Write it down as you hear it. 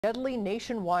Deadly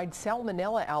nationwide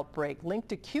Salmonella outbreak linked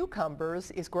to cucumbers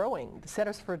is growing. The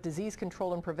Centers for Disease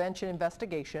Control and Prevention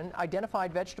investigation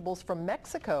identified vegetables from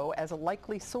Mexico as a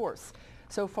likely source.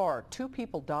 So far, 2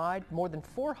 people died, more than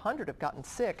 400 have gotten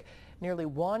sick. Nearly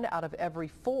 1 out of every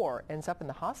 4 ends up in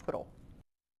the hospital.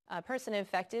 A person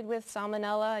infected with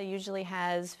Salmonella usually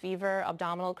has fever,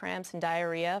 abdominal cramps, and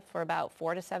diarrhea for about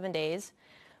 4 to 7 days.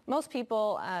 Most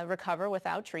people recover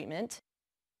without treatment.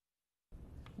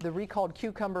 The recalled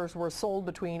cucumbers were sold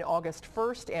between August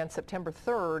 1st and September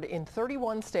 3rd in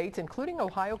 31 states, including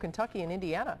Ohio, Kentucky, and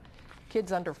Indiana.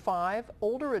 Kids under 5,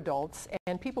 older adults,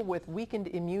 and people with weakened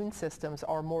immune systems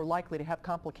are more likely to have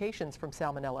complications from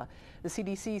Salmonella. The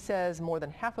CDC says more than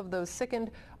half of those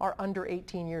sickened are under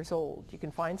 18 years old. You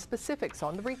can find specifics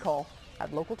on the recall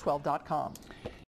at local12.com.